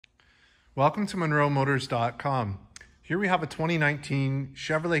Welcome to MonroeMotors.com. Here we have a 2019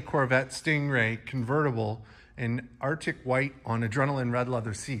 Chevrolet Corvette Stingray Convertible in Arctic white on adrenaline red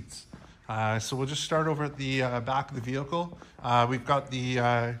leather seats. So we'll just start over at the back of the vehicle. We've got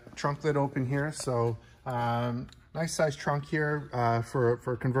the trunk lid open here, so nice size trunk here for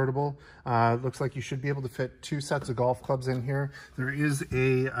a convertible. Looks like you should be able to fit 2 sets of golf clubs in here. There is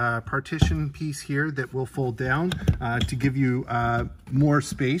a partition piece here that will fold down to give you more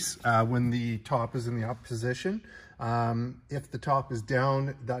space when the top is in the up position. If the top is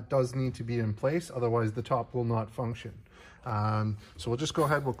down, that does need to be in place, otherwise the top will not function. So we'll just go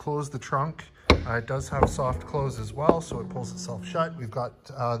ahead, we'll close the trunk. It does have soft close as well, so it pulls itself shut. We've got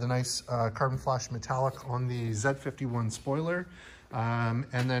the nice carbon flash metallic on the Z51 spoiler.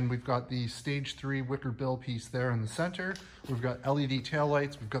 And then we've got the stage 3 Wickerbill piece there in the center. We've got LED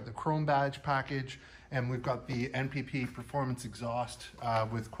taillights, we've got the chrome badge package, and we've got the NPP performance exhaust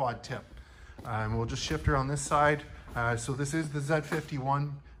with quad tip. We'll just shift her on this side. So this is the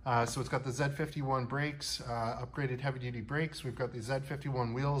Z51. So it's got the Z51 brakes, upgraded heavy-duty brakes. We've got the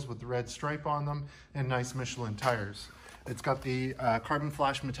Z51 wheels with the red stripe on them and nice Michelin tires. It's got the carbon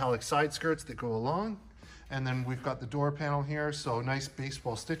flash metallic side skirts that go along. And then we've got the door panel here, so nice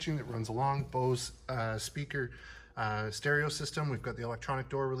baseball stitching that runs along. Bose speaker stereo system. We've got the electronic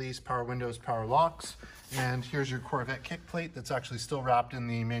door release, power windows, power locks. And here's your Corvette kick plate that's actually still wrapped in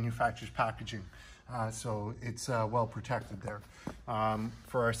the manufacturer's packaging. So it's well protected there.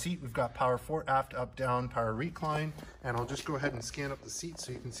 For our seat, we've got power fore, aft, up, down, power recline, and I'll just go ahead and scan up the seat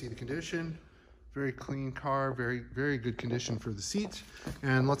so you can see the condition. Very clean car, very good condition for the seat.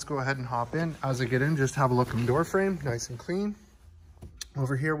 And let's go ahead and hop in. As I get in, just have a look in the door frame, nice and clean.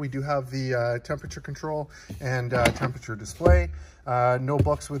 Over here, we do have the temperature control and temperature display. No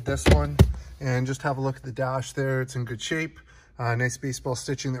books with this one. And just have a look at the dash there, it's in good shape. Nice baseball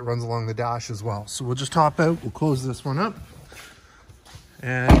stitching that runs along the dash as well. So we'll just hop out, we'll close this one up.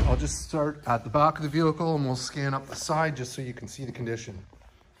 And I'll just start at the back of the vehicle and we'll scan up the side just so you can see the condition.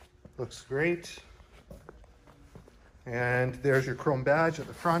 Looks great. And there's your chrome badge at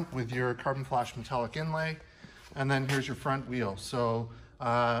the front with your carbon flash metallic inlay. And then here's your front wheel. So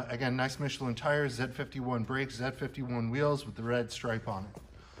again, nice Michelin tires, Z51 brakes, Z51 wheels with the red stripe on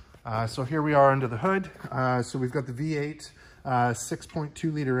it. So here we are under the hood. So we've got the V8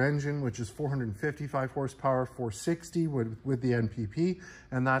 6.2 liter engine, which is 455 horsepower, 460 with the NPP,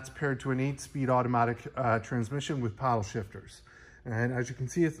 and that's paired to an 8-speed automatic transmission with paddle shifters. And as you can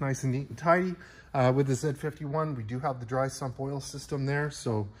see, it's nice and neat and tidy. With the Z51, we do have the DrySump oil system there,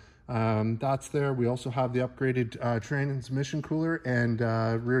 so that's there. We also have the upgraded transmission cooler and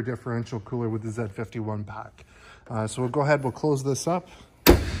rear differential cooler with the Z51 pack. So we'll go ahead, we'll close this up.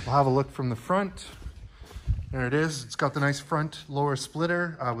 We'll have a look from the front. There it is. It's got the nice front lower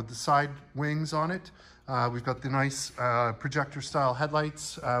splitter with the side wings on it. We've got the nice projector style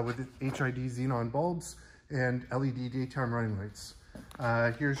headlights with the HID Xenon bulbs and LED daytime running lights.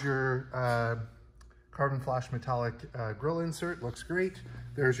 Here's your carbon flash metallic grille insert. Looks great.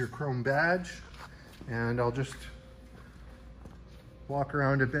 There's your chrome badge. And I'll just walk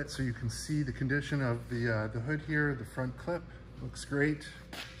around a bit so you can see the condition of the hood here. The front clip looks great.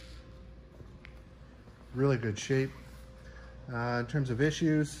 Really good shape. In terms of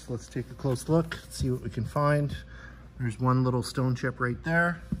issues, let's take a close look, see what we can find. There's one little stone chip right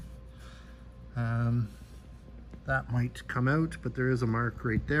there. That might come out, but there is a mark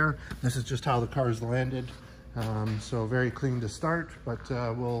right there. This is just how the car's landed. So very clean to start, but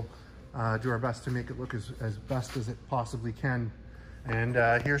we'll do our best to make it look as best as it possibly can. And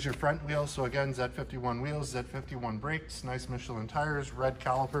here's your front wheel. So again, Z51 wheels, Z51 brakes, nice Michelin tires, red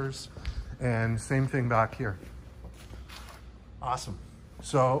calipers. And same thing back here. Awesome.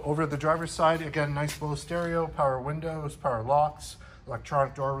 So over the driver's side, again, nice Bose stereo, power windows, power locks,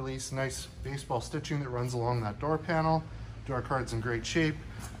 electronic door release, nice baseball stitching that runs along that door panel. Door card's in great shape.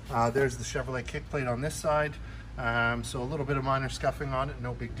 There's the Chevrolet kick plate on this side. So a little bit of minor scuffing on it,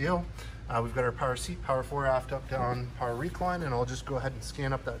 no big deal. We've got our power seat, power fore, aft, up, down, power recline, and I'll just go ahead and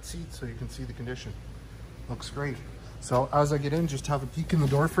scan up that seat so you can see the condition. Looks great. So as I get in, just have a peek in the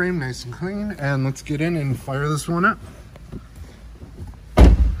door frame, nice and clean, and let's get in and fire this one up.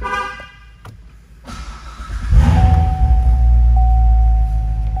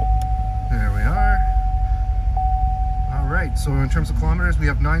 There we are. All right, so in terms of kilometers, we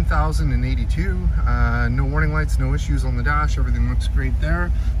have 9,082. No warning lights, no issues on the dash, everything looks great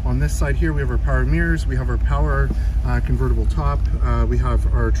there. On this side here, we have our power mirrors, we have our power convertible top, we have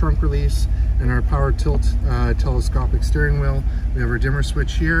our trunk release, and our power tilt telescopic steering wheel. We have our dimmer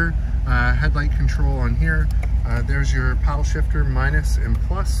switch here, headlight control on here. There's your paddle shifter minus and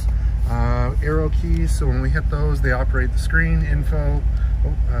plus. Arrow keys, so when we hit those, they operate the screen. Info,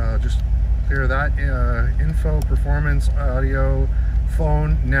 just clear that. Info, performance, audio,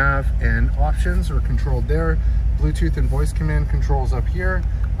 phone, nav, and options are controlled there. Bluetooth and voice command controls up here.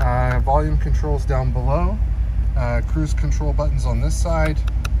 Volume controls down below. Cruise control buttons on this side.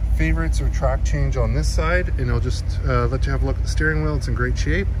 Favorites or track change on this side, and I'll just let you have a look at the steering wheel. It's in great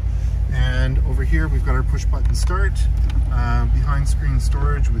shape. And over here we've got our push button start, behind screen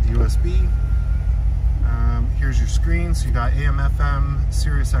storage with USB. Here's your screen, so you got AM, FM,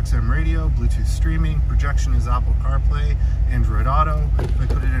 SiriusXM radio, Bluetooth streaming, projection is Apple CarPlay, Android Auto. If I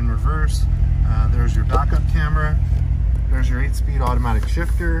put it in reverse, there's your backup camera, there's your 8-speed automatic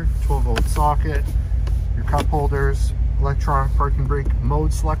shifter, 12-volt socket, your cup holders, electronic parking brake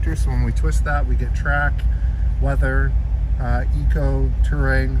mode selector, so when we twist that we get track, weather, eco,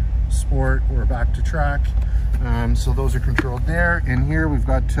 touring, sport, or back to track. So those are controlled there. And here we've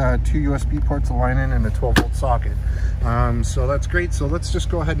got 2 USB ports to line in and a 12-volt socket. So that's great. So let's just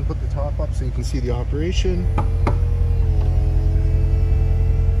go ahead and put the top up so you can see the operation.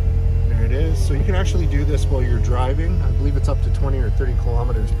 There it is. So you can actually do this while you're driving. I believe it's up to 20 or 30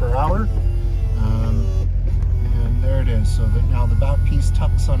 kilometers per hour. And there it is. So that now the back piece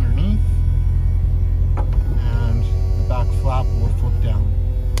tucks underneath, and the back flap will flip down.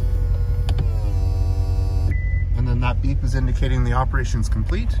 And then that beep is indicating the operation's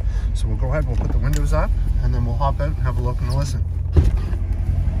complete. So we'll go ahead, we'll put the windows up, and then we'll hop out and have a look and a listen.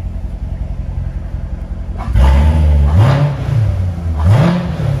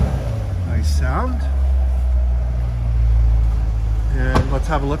 Nice sound. And let's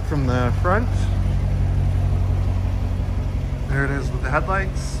have a look from the front. There it is with the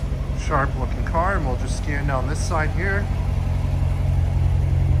headlights. Sharp looking car, and we'll just scan down this side here.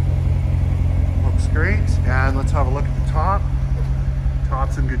 Looks great. And let's have a look at the top.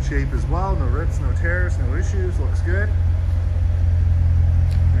 Top's in good shape as well. No rips, no tears, no issues. Looks good.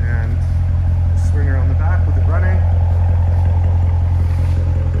 And swing around the back with it running.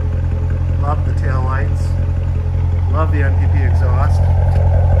 Love the tail lights. Love the NPP exhaust.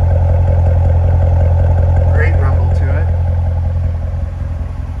 Great rumble to it.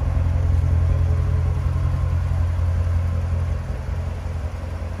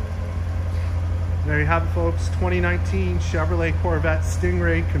 There you have it, folks. 2019 Chevrolet Corvette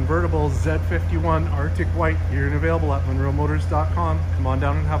Stingray Convertible Z51 Arctic White here and available at MonroeMotors.com. Come on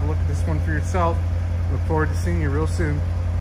down and have a look at this one for yourself. Look forward to seeing you real soon.